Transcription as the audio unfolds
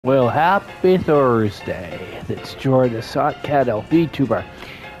Well, happy Thursday. It's Jordan, the Sot Cat Elf VTuber.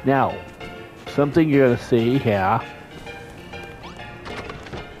 Now, something you're going to see here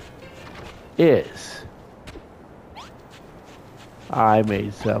is I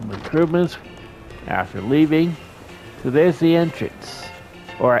made some improvements after leaving. So there's the entrance,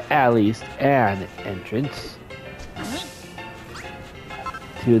 or at least an entrance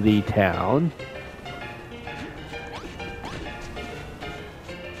to the town.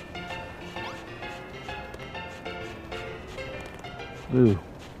 Ooh,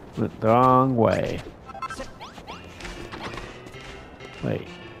 went the wrong way. Wait.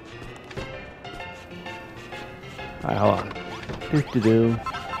 Alright, hold on. Do.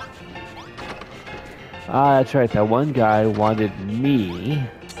 Ah, that's right. That one guy wanted me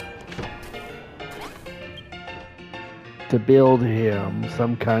to build him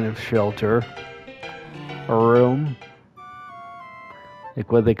some kind of shelter, a room, like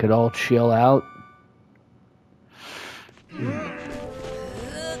where they could all chill out.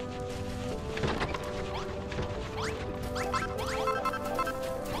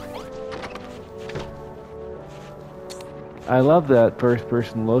 I love that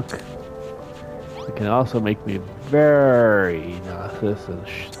first-person look. It can also make me very nauseous and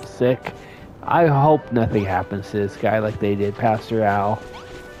sick. I hope nothing happens to this guy like they did Pastor Al.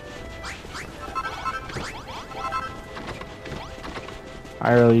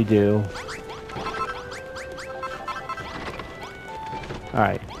 I really do.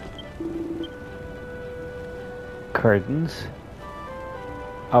 Alright. Curtains.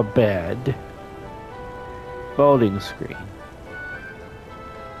 A bed. Folding screen.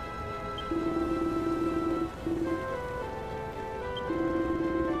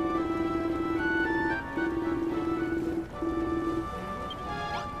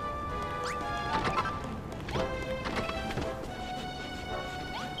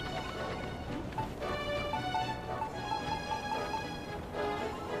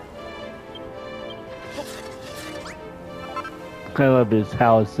 I love his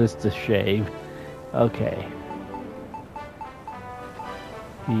how it's just to shave. Okay.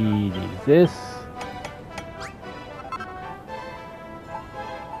 He needs this.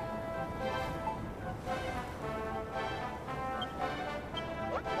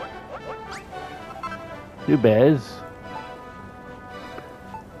 Two beds.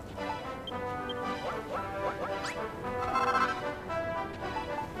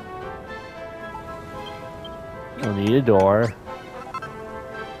 I'll need a door.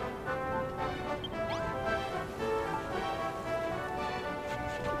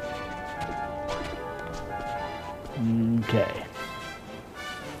 Okay.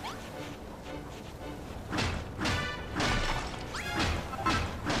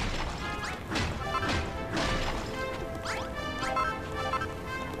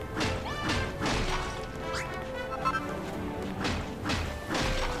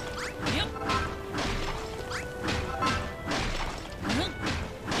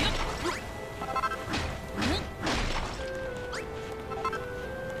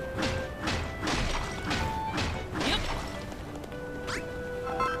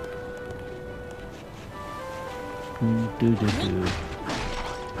 Do.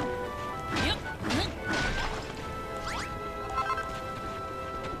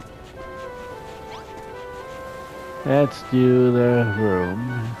 Let's do the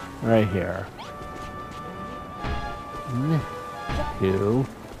room right here. 1, 2,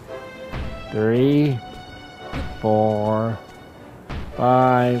 3, 4,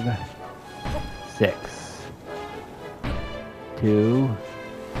 5, 6. 2,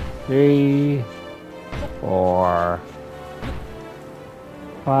 3, 4,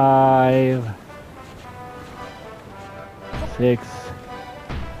 5, 6.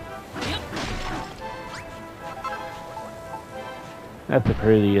 That's the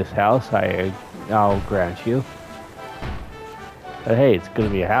prettiest house, I'll grant you. But hey, it's gonna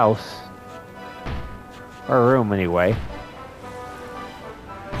be a house. Or a room anyway.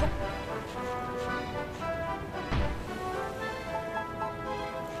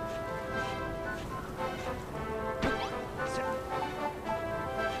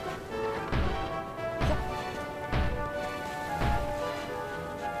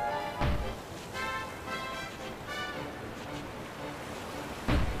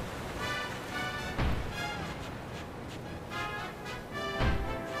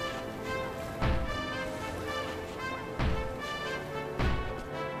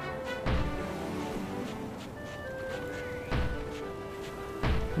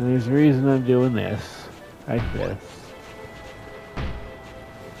 And there's a reason I'm doing this, like this.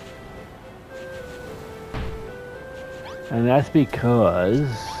 And that's because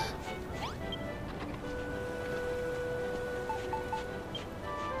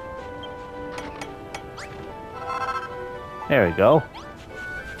There we go.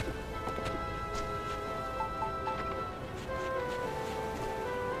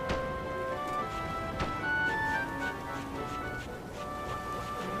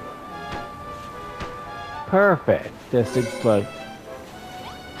 Perfect. This looks like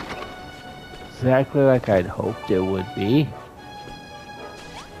exactly like I'd hoped it would be.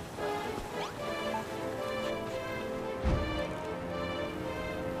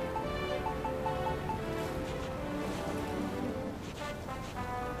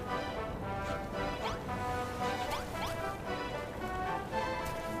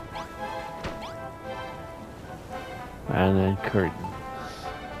 And then curtains.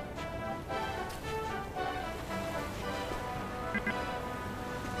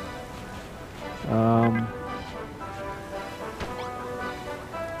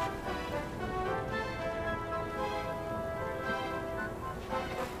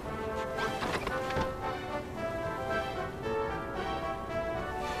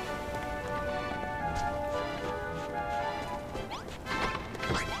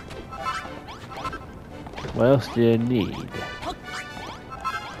 What else do you need?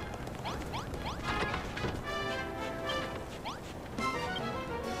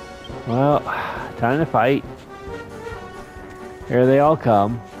 Well, time to fight. Here they all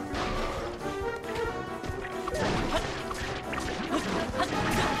come.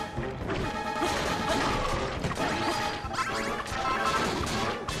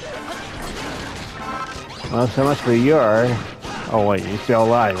 Well, so much for your... Oh wait, you're still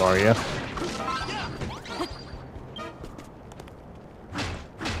alive, are you?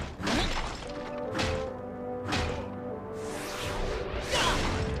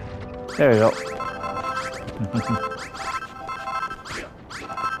 There we go.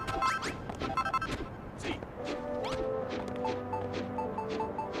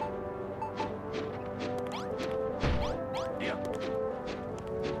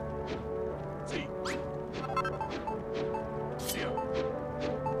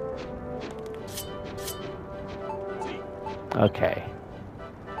 Okay.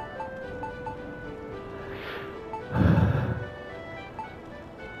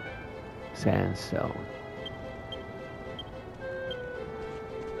 Sandstone.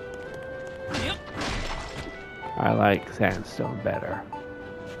 I like sandstone better.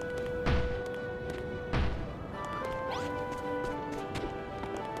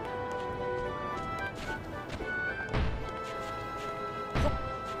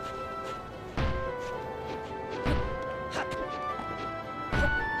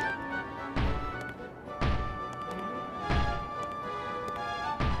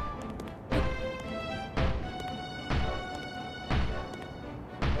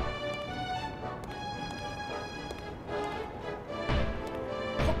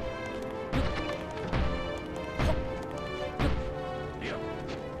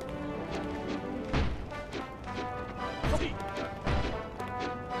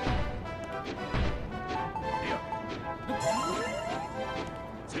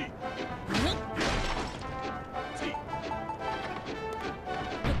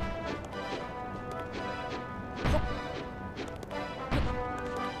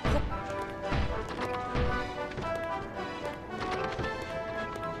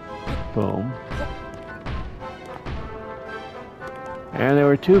 Boom. And there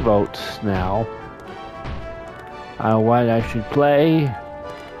were 2 votes now on what I should play.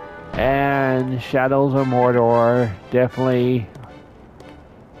 And Shadows of Mordor, definitely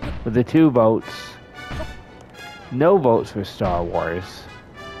with the 2 votes. No votes for Star Wars,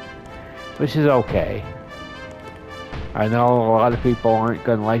 which is okay. I know a lot of people aren't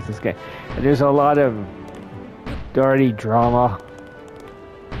going to like this game. And there's a lot of dirty drama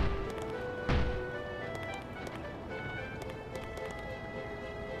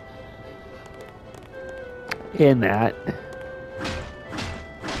in that.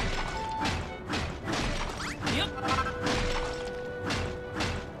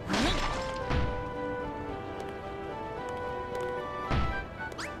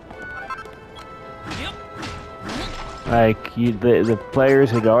 Like, the players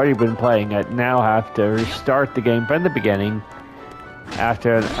who'd already been playing it now have to restart the game from the beginning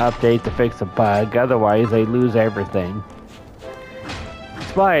after an update to fix a bug, otherwise they lose everything.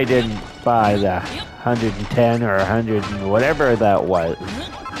 That's why I didn't buy the 110 or 100 and whatever that was,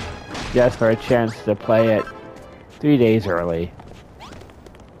 just for a chance to play it 3 days early.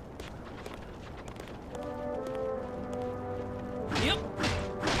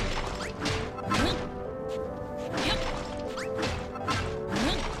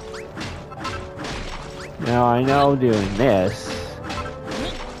 Now I know doing this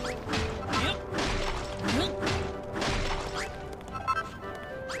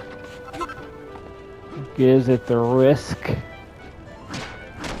Is it the risk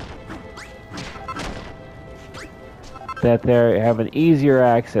that they have an easier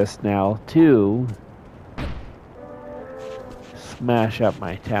access now to smash up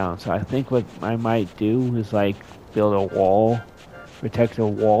my town? So I think what I might do is like build a wall, protect a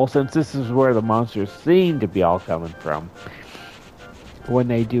wall, since this is where the monsters seem to be all coming from when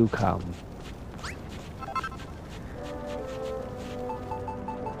they do come.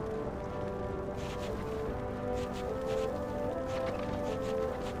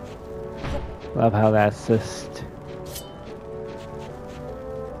 Love how that assist.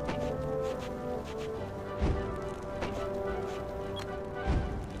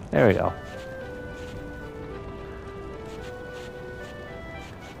 There we go.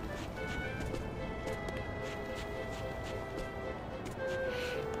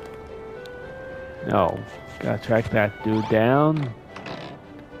 No, gotta track that dude down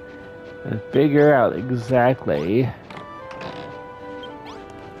and figure out exactly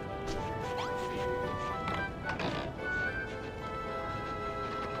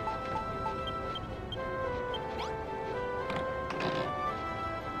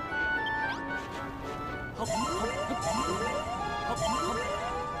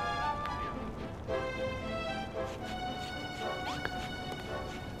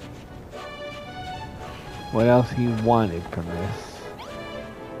what else he wanted from this.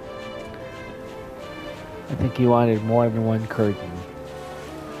 I think he wanted more than one curtain.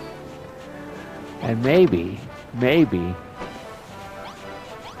 And maybe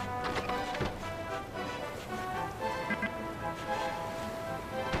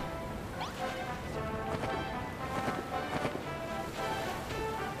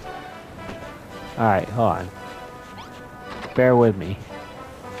alright, hold on. Bear with me.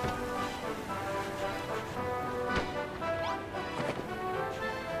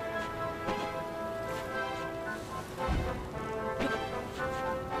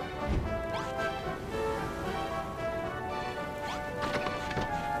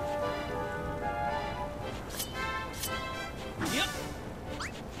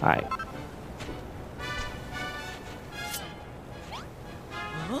 Alright.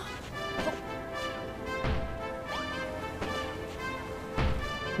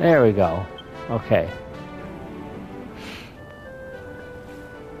 There we go. Okay.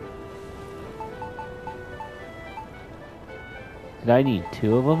 Did I need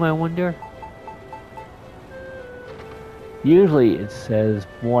two of them, I wonder? Usually it says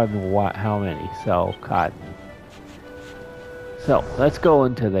more than what, how many, so cotton. So, let's go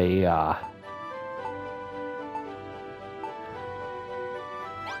into the,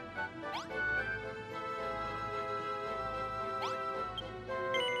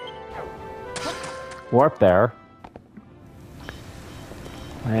 warp there.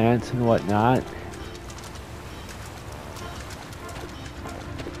 Plants and whatnot.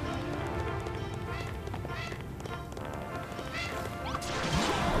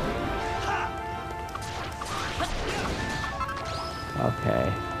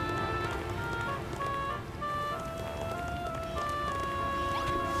 Okay.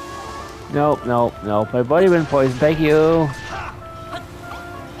 Nope, nope, nope. My buddy been poisoned. Thank you.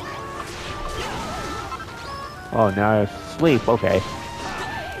 Oh, now I have to sleep. Okay.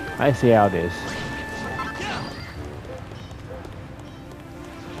 I see how it is.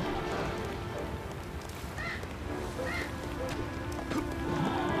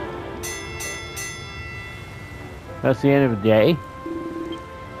 That's the end of the day.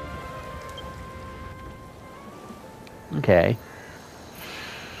 Okay.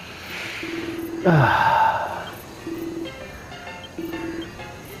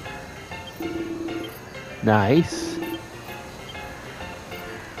 Nice.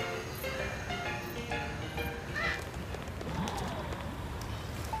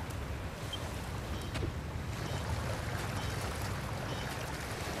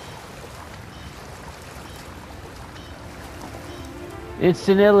 It's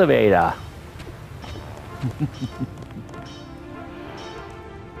an elevator.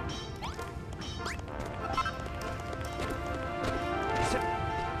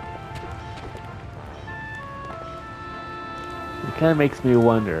 It kind of makes me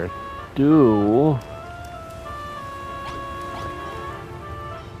wonder, do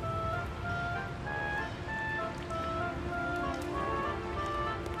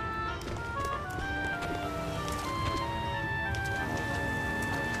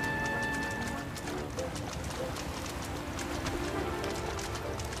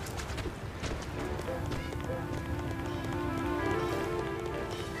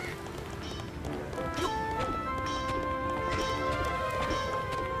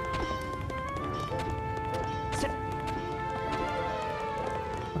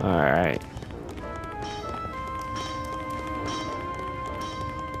Alright.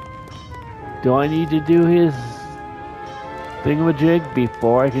 Do I need to do his thingamajig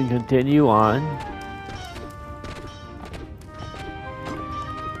before I can continue on?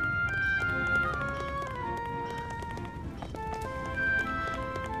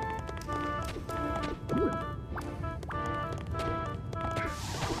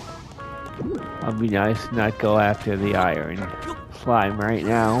 I'll be nice to not go after the iron slime right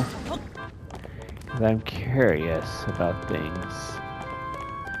now, because I'm curious about things.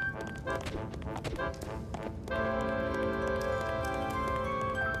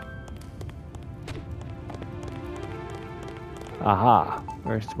 Aha,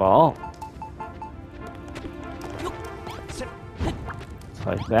 first of all. It's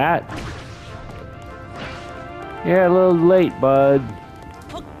like that. Yeah, a little late, bud.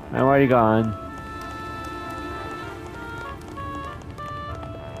 I'm already gone.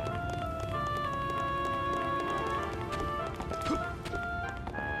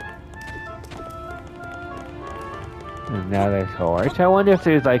 Another torch. I wonder if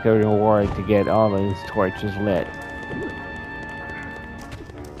there's like a reward to get all those torches lit.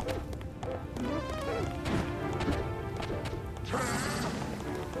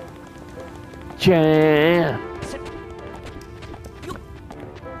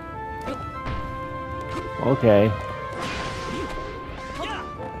 Okay.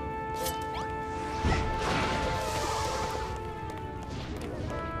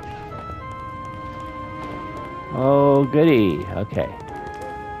 Oh, goody. Okay.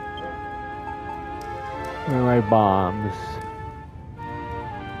 Where are my bombs?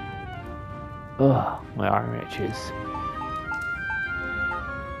 Ugh, my arm itches.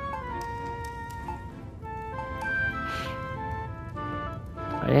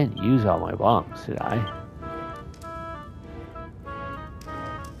 I didn't use all my bombs, did I?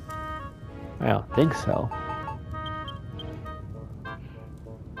 I don't think so.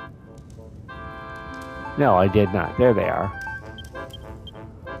 No, I did not. There they are.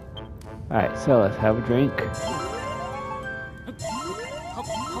 Alright, so let's have a drink.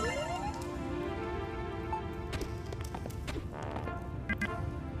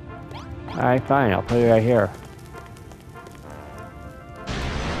 Alright, fine. I'll put it right here.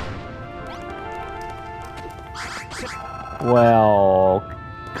 Well,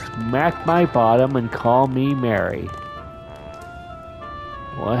 smack my bottom and call me Mary.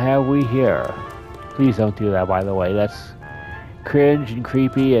 What have we here? Please don't do that, by the way. That's cringe and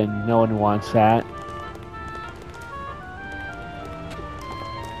creepy and no one wants that.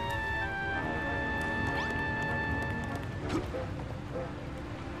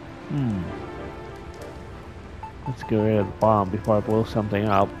 Let's get rid of the bomb before I blow something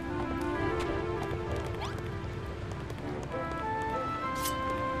up.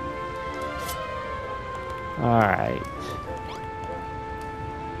 Alright.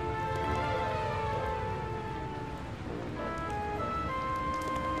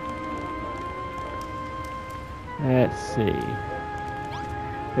 Let's see.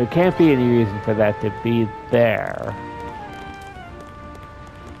 There can't be any reason for that to be there.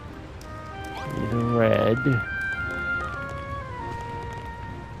 There's a red.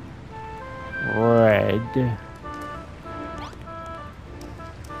 Red.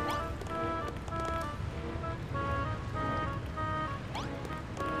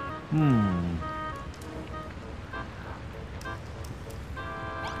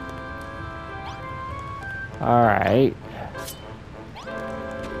 Alright.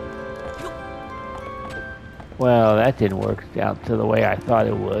 Well, that didn't work out to the way I thought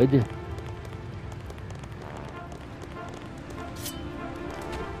it would.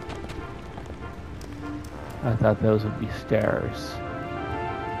 I thought those would be stairs.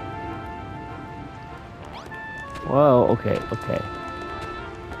 Whoa, okay, okay.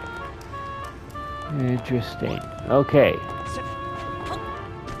 Interesting. Okay.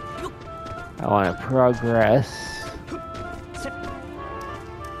 I want to progress.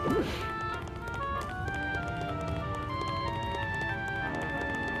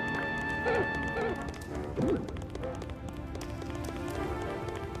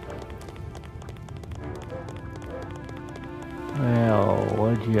 Well,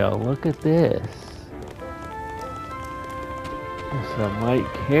 would you look at this? There's some light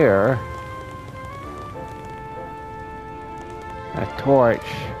here. A torch.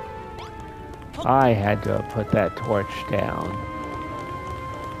 I had to put that torch down.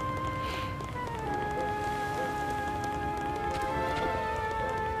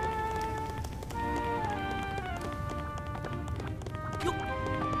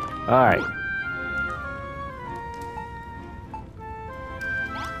 Alright.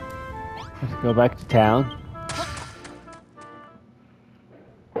 Let's go back to town.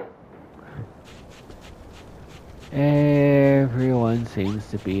 Everyone seems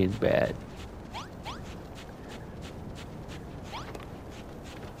to be in bed.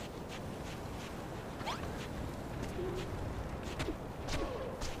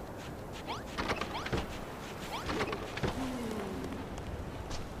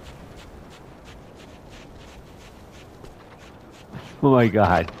 Oh my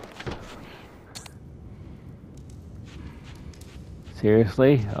god.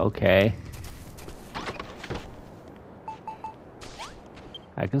 Seriously? Okay.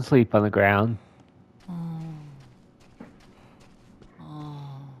 I can sleep on the ground.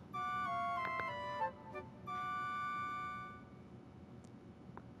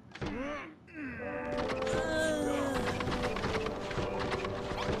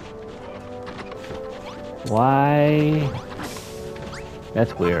 Why?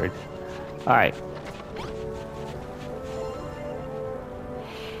 That's weird. Alright.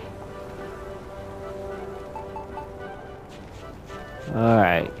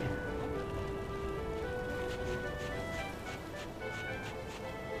 Alright.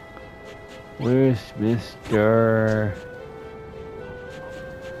 Where's Mr.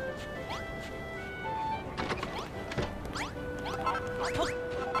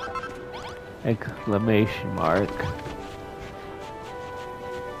 Exclamation mark.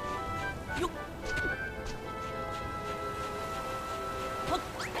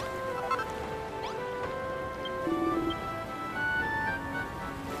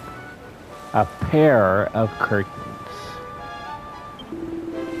 A pair of curtains.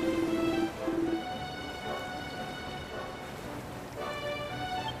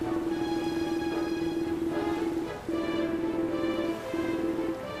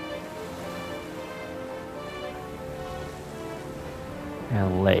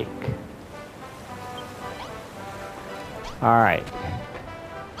 And lake. All right.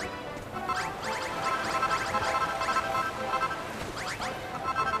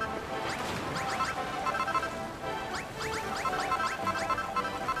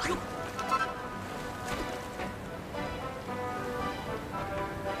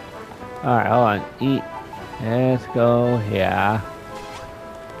 Alright, hold on. Eat. Let's go here.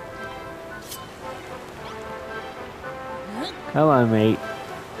 Come on, mate.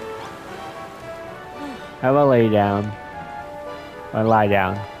 Have a lay down. Or lie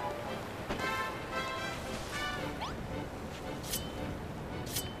down.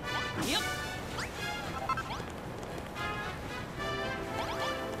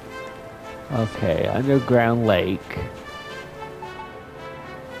 Okay, underground lake.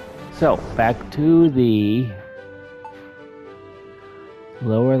 So, back to the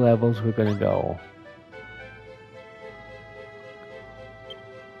lower levels we're gonna go.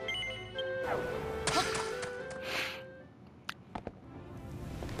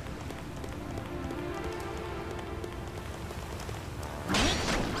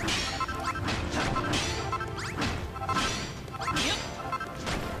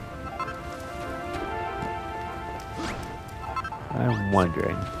 I'm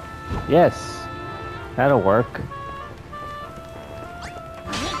wondering. Yes, that'll work.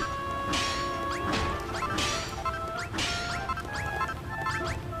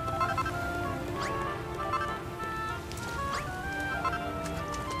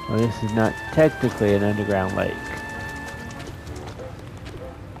 Well, this is not technically an underground lake.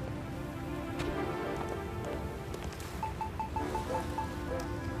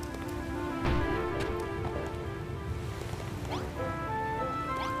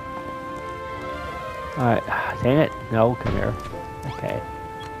 Alright, dang it. No, come here. Okay.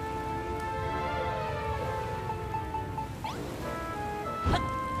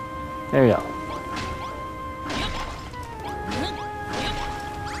 There you go.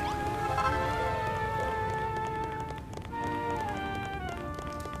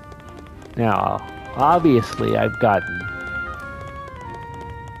 Now, obviously I've gotten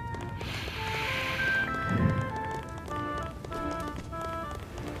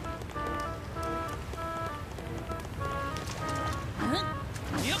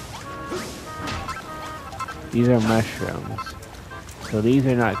these are mushrooms. So these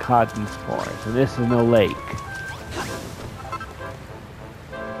are not cotton spores, and this is no lake.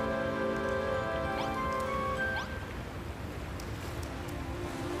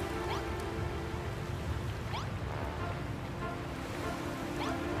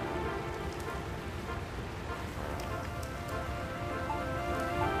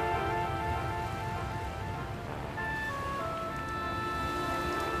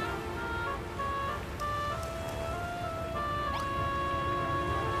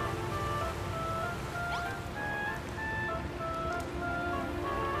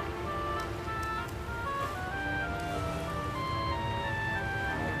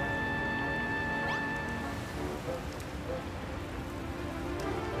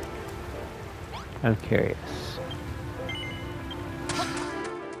 I'm curious.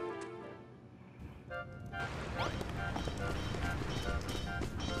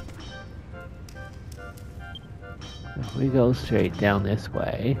 If we go straight down this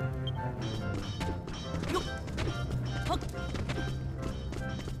way.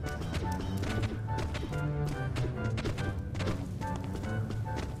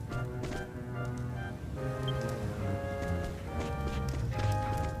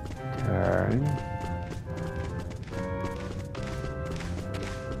 Turn.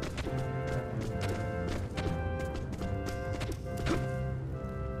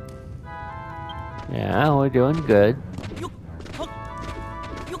 Yeah, we're doing good.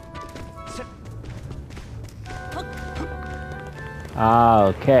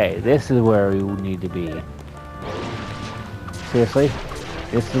 Okay, this is where we need to be. Seriously?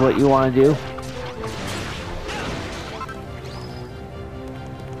 This is what you want to do?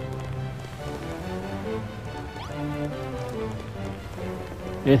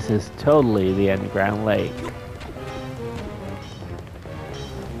 This is totally the underground lake.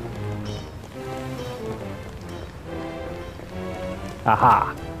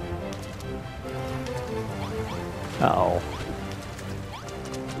 Aha! Uh-oh.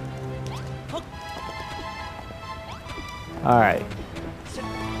 Alright.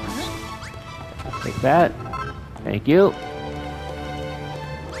 Take that. Thank you.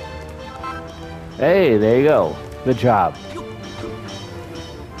 Hey, there you go. Good job.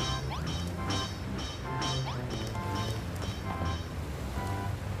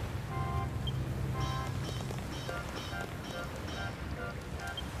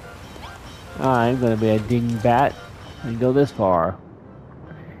 I'm gonna be a dingbat and go this far.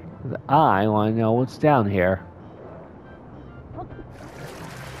 I want to know what's down here.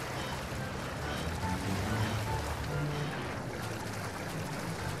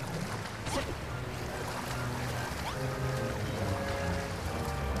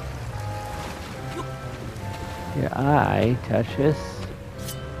 Did I touch this?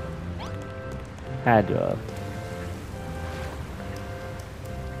 Had to have.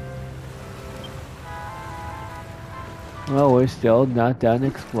 Well, we're still not done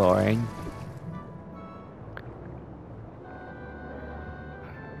exploring.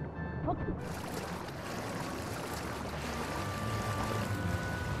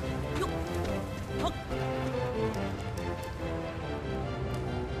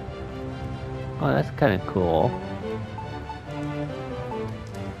 Oh, that's kind of cool.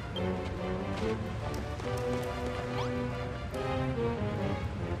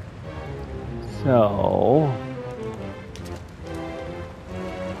 So...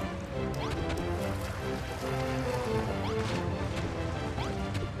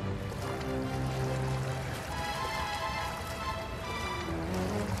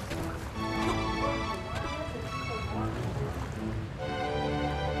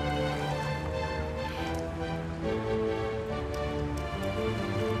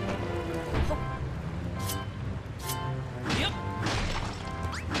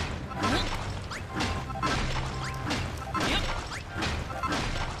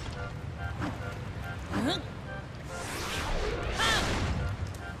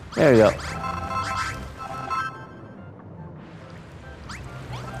 there we go.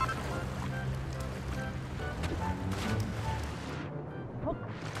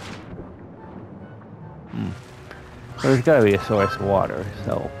 Well, there's gotta be a source of water,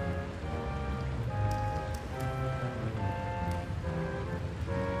 so...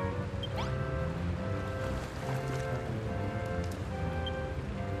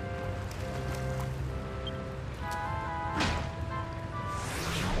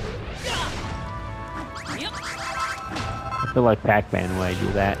 I feel like Pac-Man when I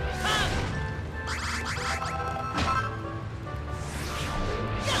do that.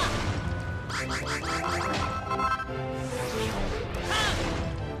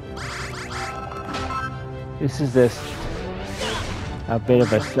 This is a bit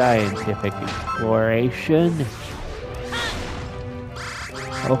of a scientific exploration.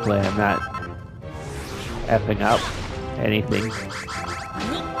 Hopefully I'm not effing up anything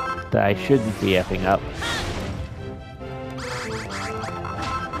that I shouldn't be effing up.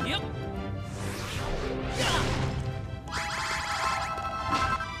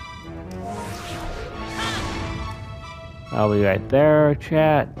 I'll be right there,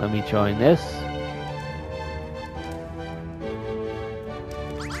 chat. Let me join this.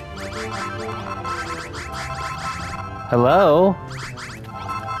 Hello?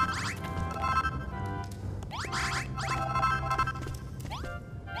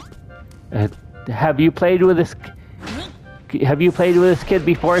 Have you played with this? Have you played with this kid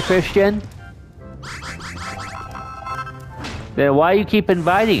before, Christian? Then why you keep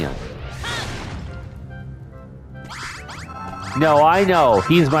inviting him? No, I know.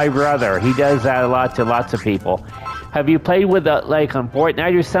 He's my brother. He does that a lot to lots of people. Have you played with, like, on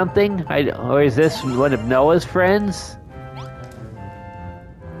Fortnite or something? Or is this one of Noah's friends?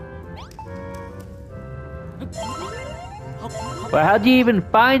 Well, how do you even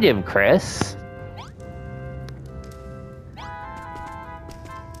find him, Chris?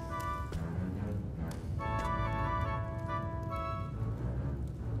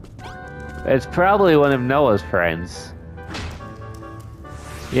 It's probably one of Noah's friends.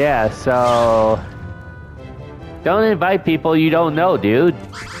 Yeah, so... Don't invite people you don't know, dude.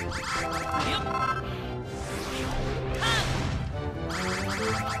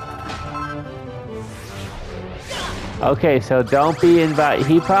 Okay, so don't be invited.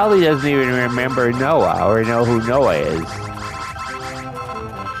 He probably doesn't even remember Noah or know who Noah is.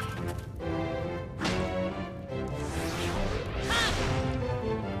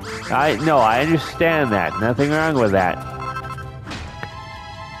 I understand that. Nothing wrong with that.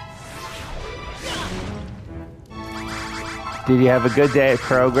 Did you have a good day at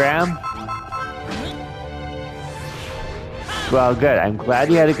program? Well, good. I'm glad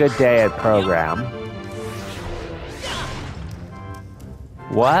you had a good day at program.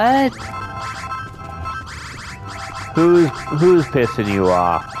 What? Who's pissing you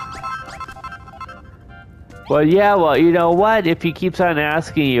off? Well, yeah, well, you know what? If he keeps on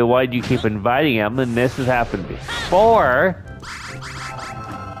asking you why do you keep inviting him, then this has happened before.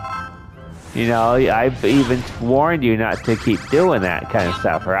 You know, I've even warned you not to keep doing that kind of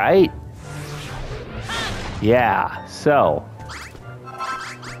stuff, right? Yeah, so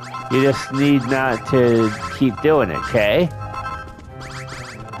you just need not to keep doing it, okay?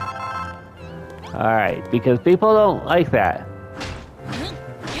 Alright, because people don't like that.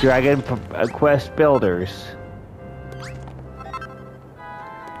 Dragon Quest builders.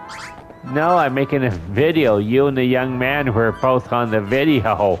 No, I'm making a video. You and the young man were both on the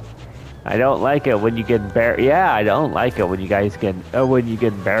video. I don't like it when you get embarrassed. Yeah, I don't like it when you guys get when you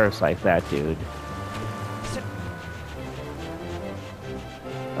get embarrassed like that, dude.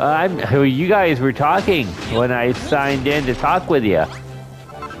 You guys were talking when I signed in to talk with you.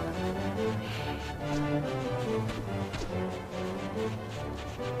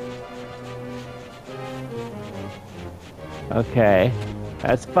 Okay,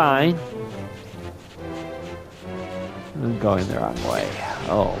 that's fine. I'm going the wrong way.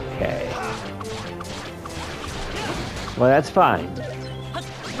 Okay. Well, that's fine.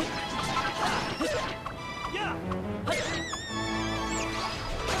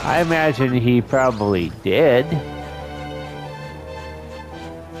 I imagine he probably did.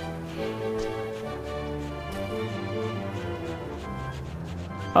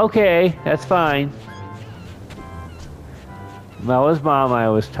 Okay, that's fine. Noah's mom I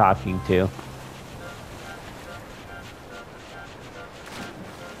was talking to.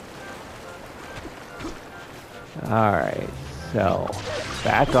 Alright, so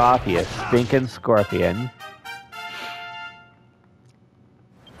back off, you stinking scorpion.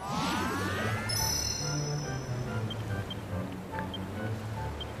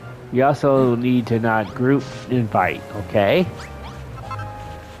 You also need to not group invite, okay?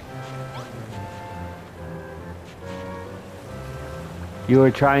 You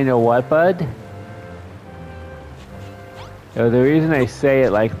were trying to what, bud? The reason I say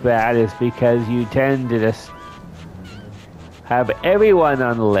it like that is because you tend to just have everyone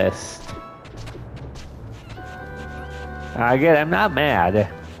on the list. Again, I'm not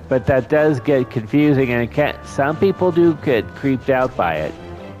mad, but that does get confusing, and it can't. Some people do get creeped out by it.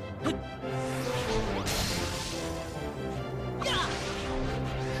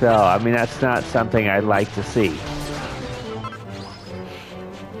 So, I mean, that's not something I'd like to see.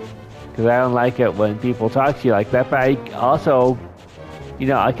 Because I don't like it when people talk to you like that, but I also, you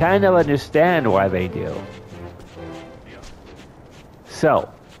know, I kind of understand why they do.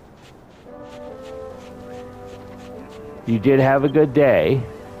 So, you did have a good day.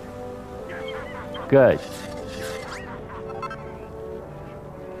 Good.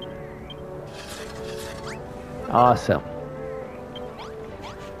 Awesome.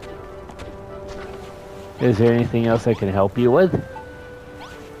 Is there anything else I can help you with?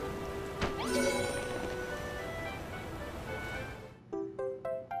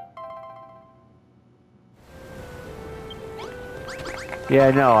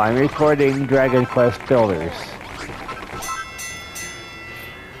 Yeah, no, I'm recording Dragon Quest Builders.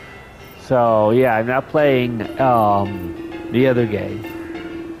 So, yeah, I'm not playing, the other game.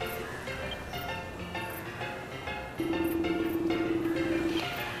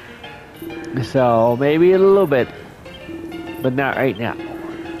 So, maybe in a little bit. but not right now.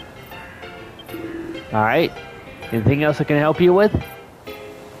 Alright? Anything else I can help you with?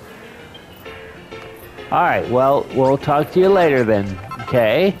 Alright, well, we'll talk to you later then,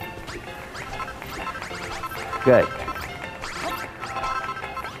 okay? Good.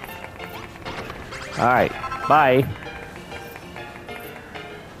 Alright, bye.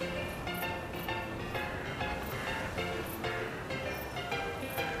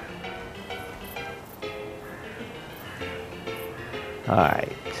 Alright.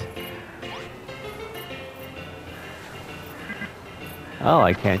 Oh,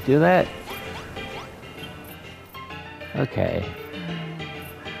 I can't do that? Okay.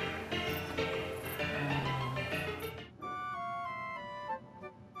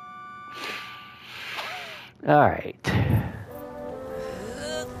 Alright.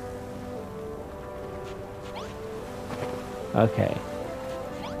 Okay.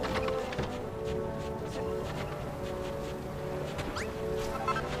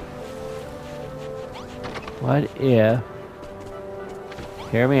 What if...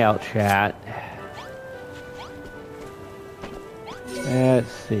 Hear me out, chat.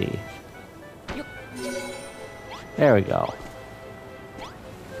 Let's see. There we go.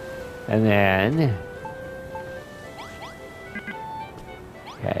 And then...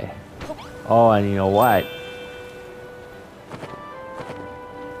 Okay. Oh, and you know what?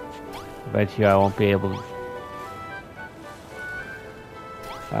 I bet you I won't be able to...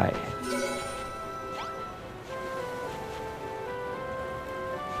 Alright.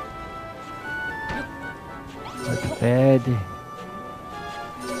 Put the bed...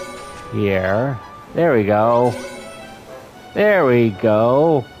 here. There we go. There we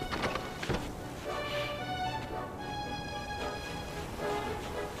go.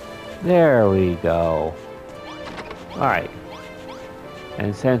 There we go. Alright.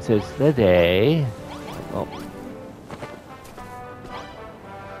 And since it's the day... Oh.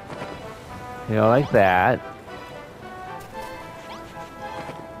 You know, like that.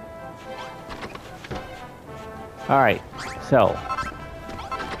 Alright, so...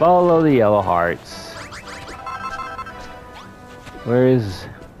 Follow the yellow hearts. Where is...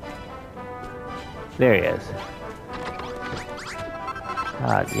 There he is.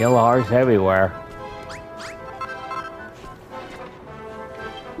 God, yellow hearts everywhere.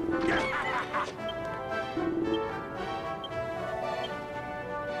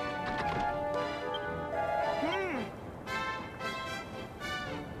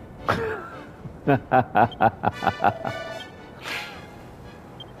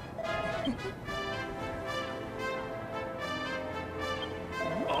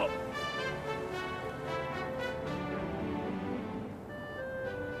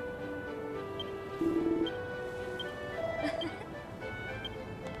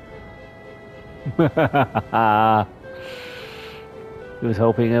 He was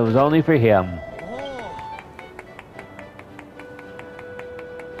hoping it was only for him.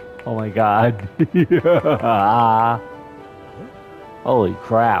 Oh my god. Holy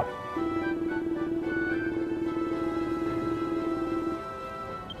crap.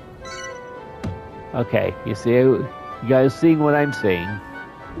 Okay, you see, you guys seeing what I'm seeing?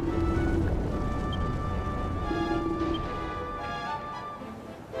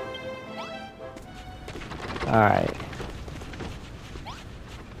 Alright.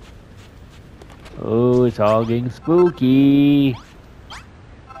 Oh, it's all getting spooky.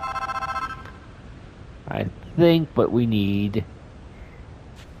 I think what we need...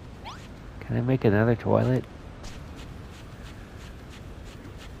 Can I make another toilet?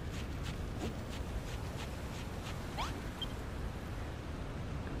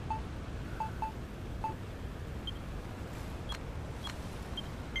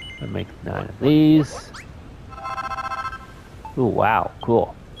 I'll make 9 of these. Ooh, wow,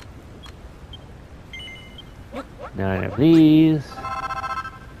 cool. 9 of these.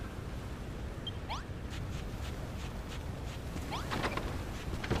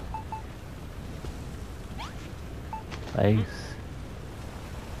 Place.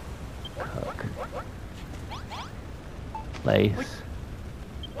 Cook. Place.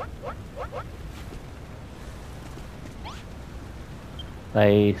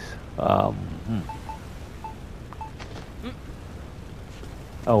 Place.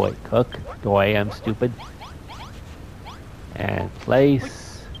 Oh wait, cook. Boy, I'm stupid. And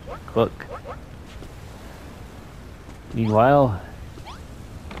place. Cook. Meanwhile,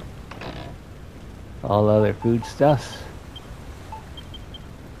 all other foodstuffs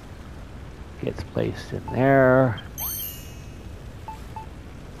gets placed in there.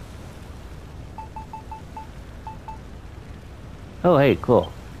 Oh, hey,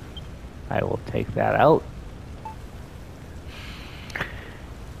 cool. I will take that out.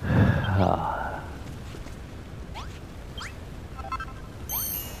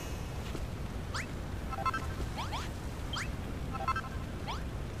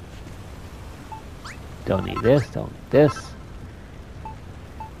 Don't need this, don't need this.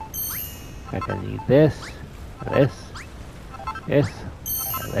 I'm gonna need this, this, this,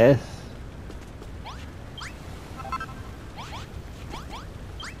 this.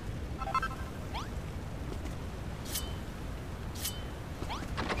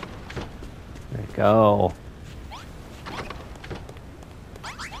 There we go.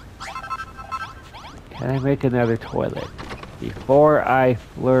 Can I make another toilet? Before I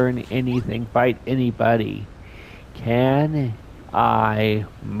learn anything, fight anybody, can I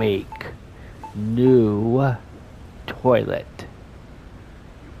make new toilet?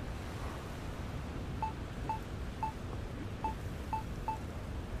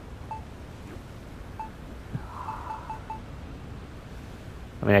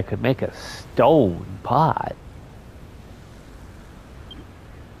 I mean, I could make a stone pot.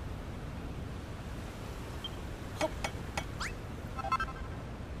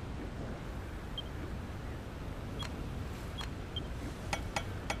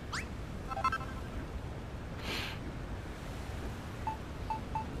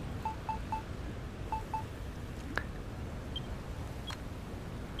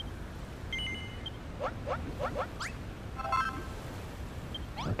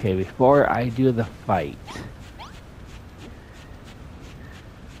 Okay, before I do the fight.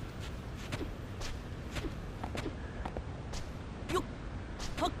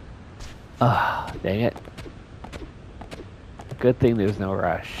 Ah, dang it. Good thing there's no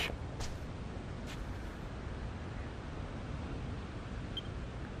rush.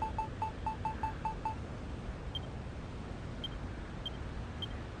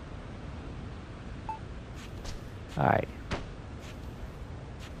 Alright.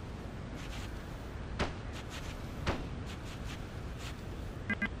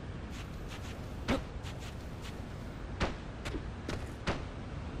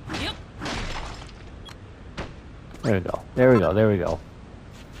 There we go. There we go. There we go.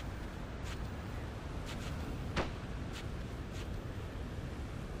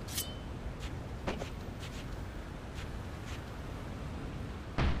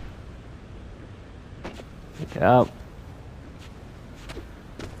 Pick it up.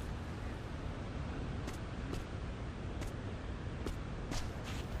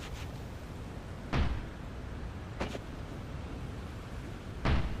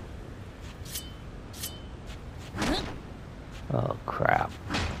 Oh, crap.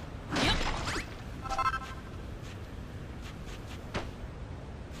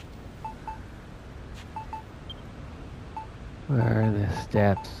 Where are the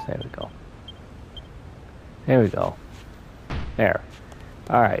steps? There we go. There we go. There.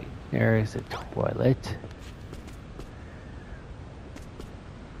 Alright, there is the toilet.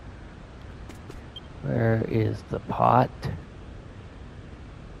 Where is the pot?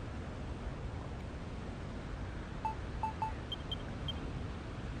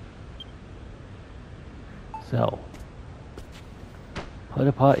 So, put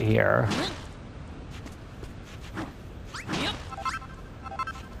a pot here.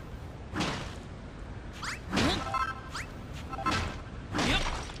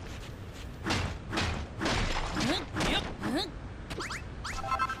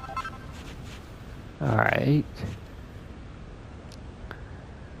 Alright.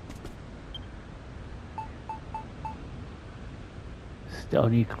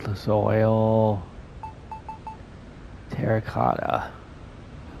 Stony soil. Terracotta.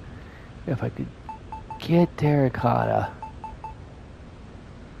 If I could get terracotta.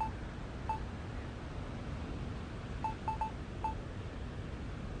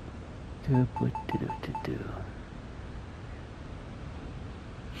 Do.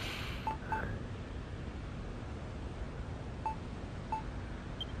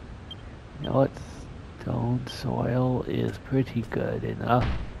 You know what? Stone soil is pretty good enough.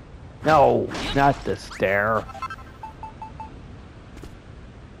 No, not the stair.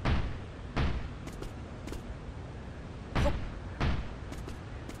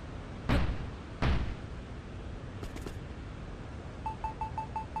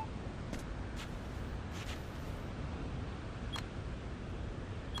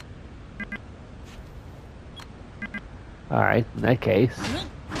 Alright, in that case.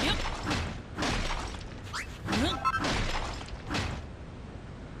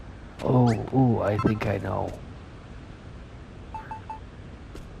 Oh, I think I know.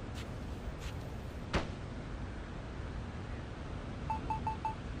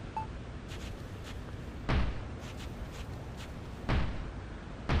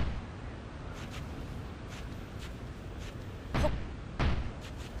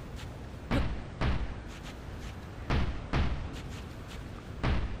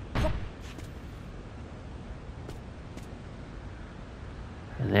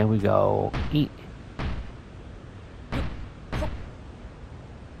 And then we go eat. And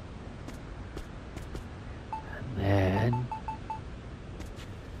then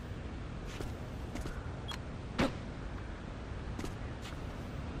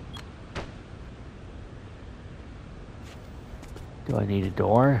do I need a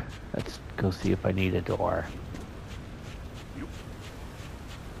door? Let's go see if I need a door.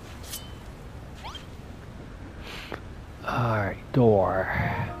 Alright, door.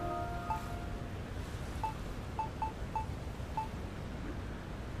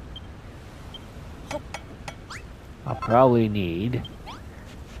 I'll probably need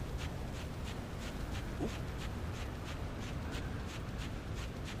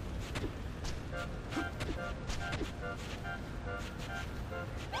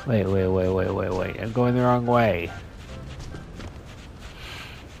wait, I'm going the wrong way.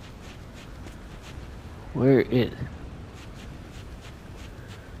 Where is...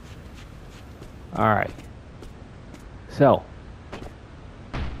 Alright. So.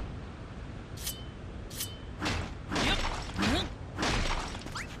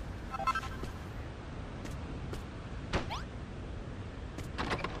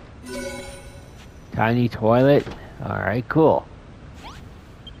 Tiny toilet. Alright, cool.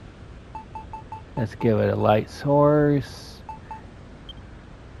 Let's give it a light source.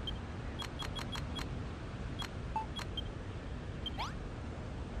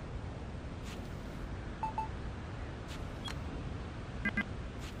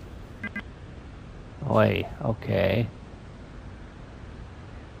 Wait, okay.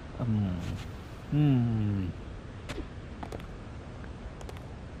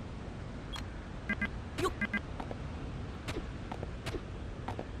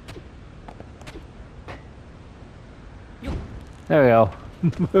 There we go.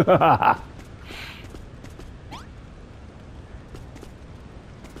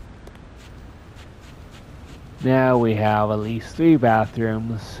 Now we have at least 3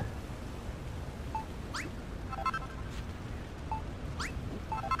 bathrooms.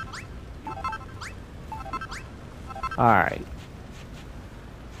 Alright.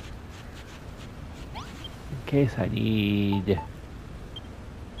 In case I need...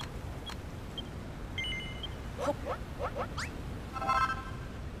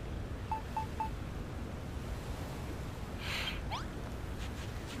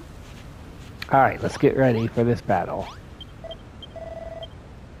 Alright, let's get ready for this battle.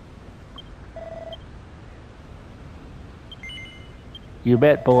 You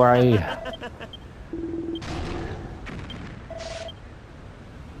bet, boy.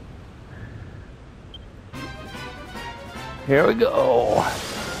 Here we go.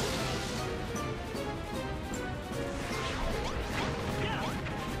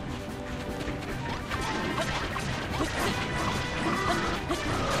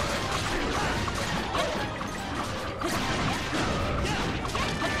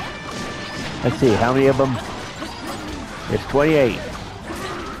 Let's see, how many of them? There's 28.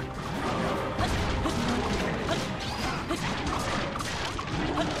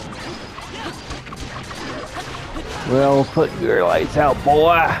 Well, put your lights out,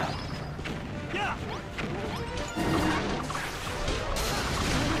 boy.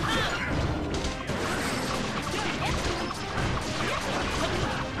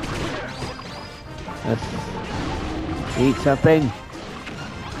 Let's eat something.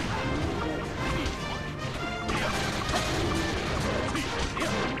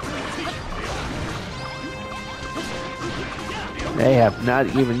 They have not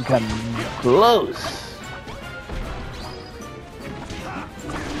even come close.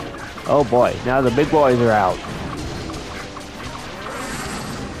 Oh boy, now the big boys are out.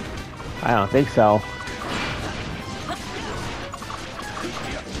 I don't think so.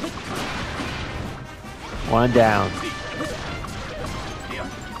 One down.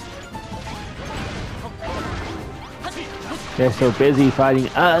 They're so busy fighting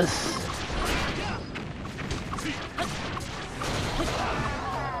us.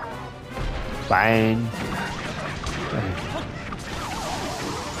 Bang.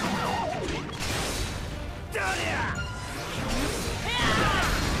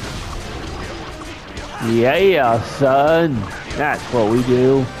 Yeah, son. That's what we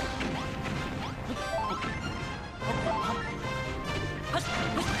do.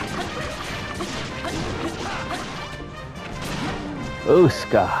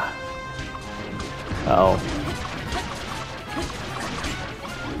 Ooska. Oh.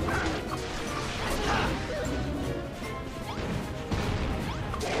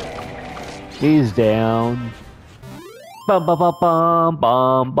 He's down. Bum bum bum bum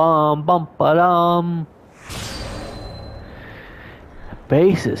bum bum bum ba dum.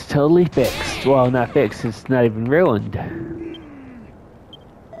 Base is totally fixed. Well, not fixed, it's not even ruined.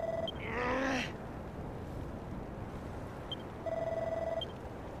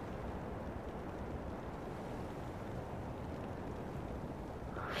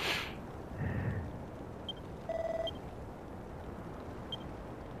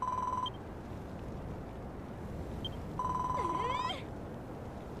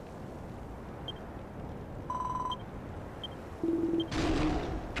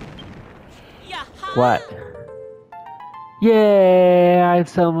 What? Yeah, I have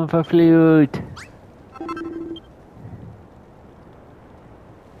someone for flute.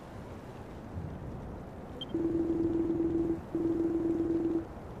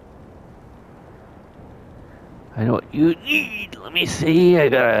 I know what you need. Let me see. I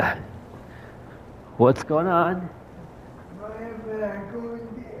gotta. What's going on?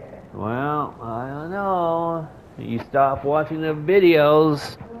 Well, I don't know. You stop watching the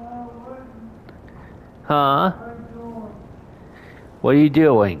videos. Huh? What are you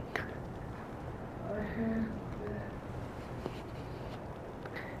doing?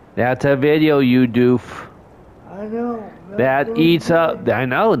 That's a video, you doof. I know. That eats up, I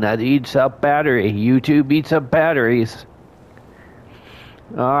know, that eats up battery. YouTube eats up batteries.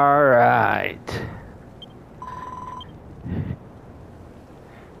 Alright.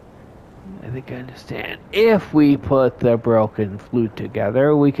 I think I understand. If we put the broken flute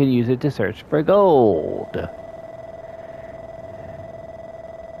together, we can use it to search for gold.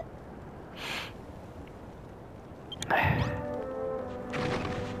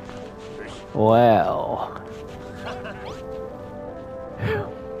 Well.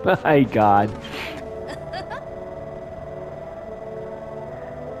 My God.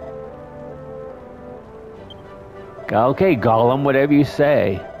 Okay, Gollum, whatever you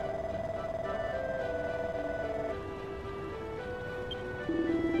say.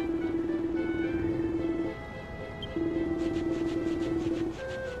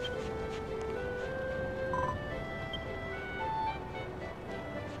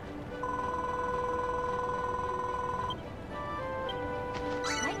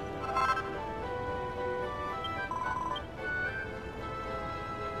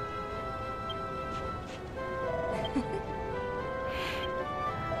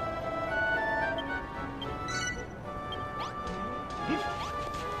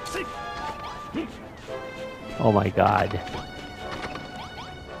 Oh my God.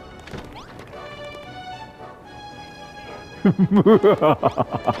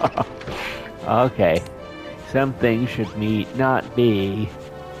 Okay. Some things should not be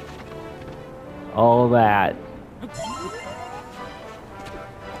all that.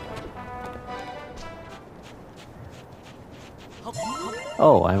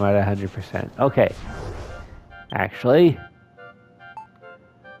 Oh, I'm at 100%. Okay. Actually.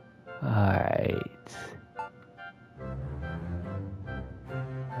 Alright.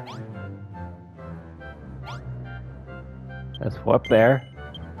 Let's flip there.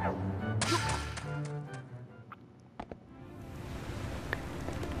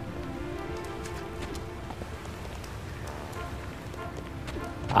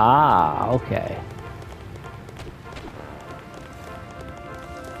 Ah, okay.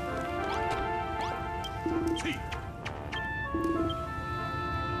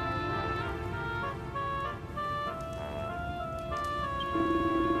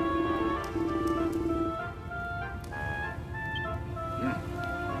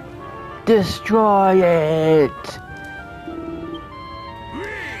 Destroy it!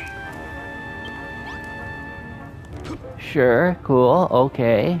 Sure, cool,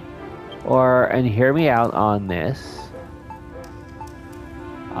 okay. And hear me out on this.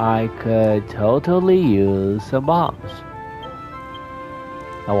 I could totally use some bombs.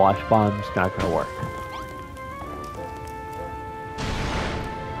 Now watch, bombs not gonna work.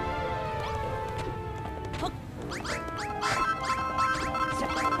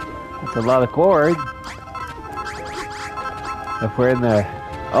 It's a lot of cord. If we're in the...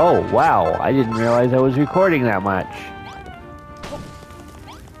 Oh, wow. I didn't realize I was recording that much.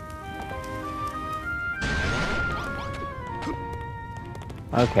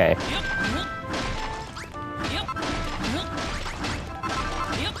 Okay.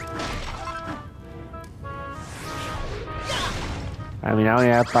 I mean, I only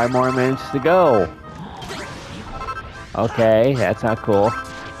have 5 more minutes to go. Okay, that's not cool.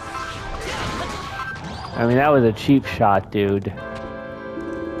 I mean, that was a cheap shot, dude.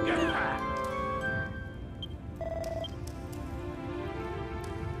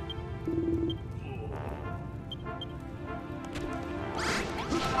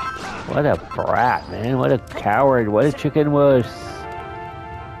 What a brat, man. What a coward. What a chicken wuss.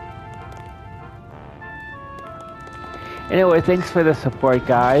 Anyway, thanks for the support,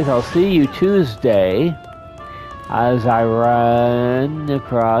 guys. I'll see you Tuesday as I run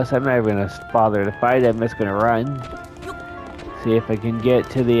across. I'm not even going to bother to fight. I'm just going to run. See if I can get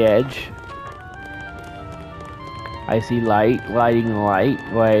to the edge. I see light, lighting the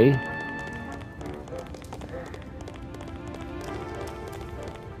light way.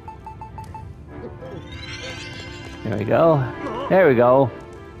 There we go. There we go.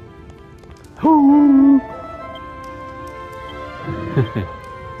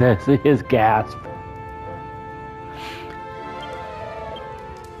 That's his gasp.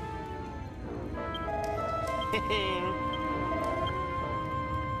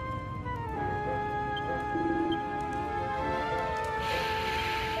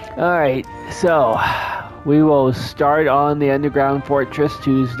 Alright, so we will start on the Underground Fortress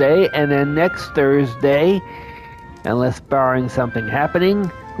Tuesday, and then next Thursday, unless barring something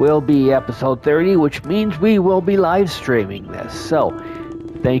happening, will be episode 30, which means we will be live streaming this. So,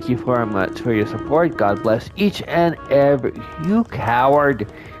 thank you very much for your support. God bless each and every you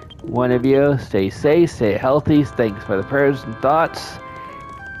coward one of you. Stay safe, stay healthy. Thanks for the prayers and thoughts.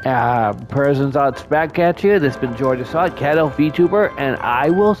 Prayers and thoughts back at you. This has been George Assad, Cat Elf VTuber, and I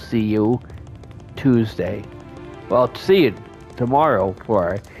will see you Tuesday. Well, see you tomorrow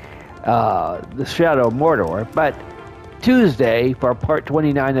for the Shadow of Mordor, but Tuesday for part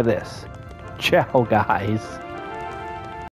 29 of this. Ciao, guys.